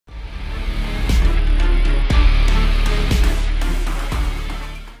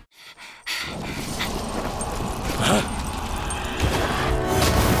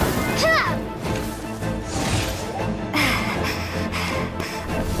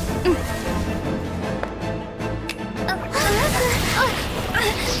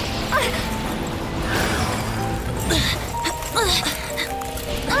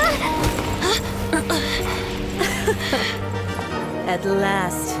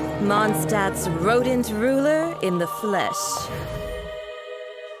Mondstadt's rodent ruler in the flesh.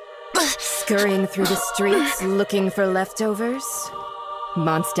 Scurrying through the streets looking for leftovers?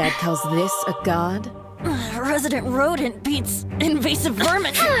 Mondstadt calls this a god? Resident rodent beats invasive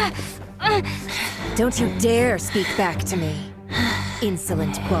vermin. Don't you dare speak back to me,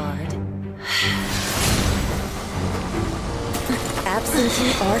 insolent bard.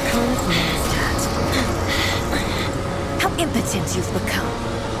 Absentee Archon of Mondstadt. How impotent you've become.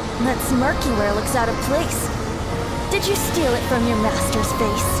 That smirk you wear looks out of place. Did you steal it from your master's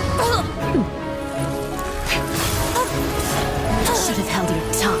face? You should have held your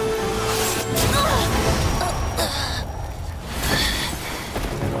tongue.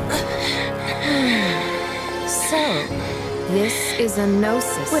 So, this is a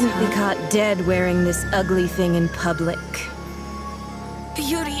gnosis. Wouldn't be caught dead wearing this ugly thing in public.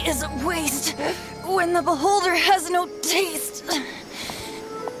 Beauty is a waste when the beholder has no taste.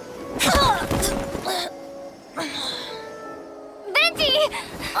 Venti!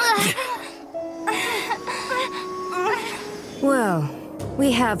 Well,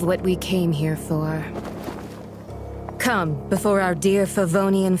 we have what we came here for. Come, before our dear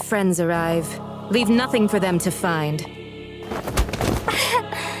Favonian friends arrive. Leave nothing for them to find.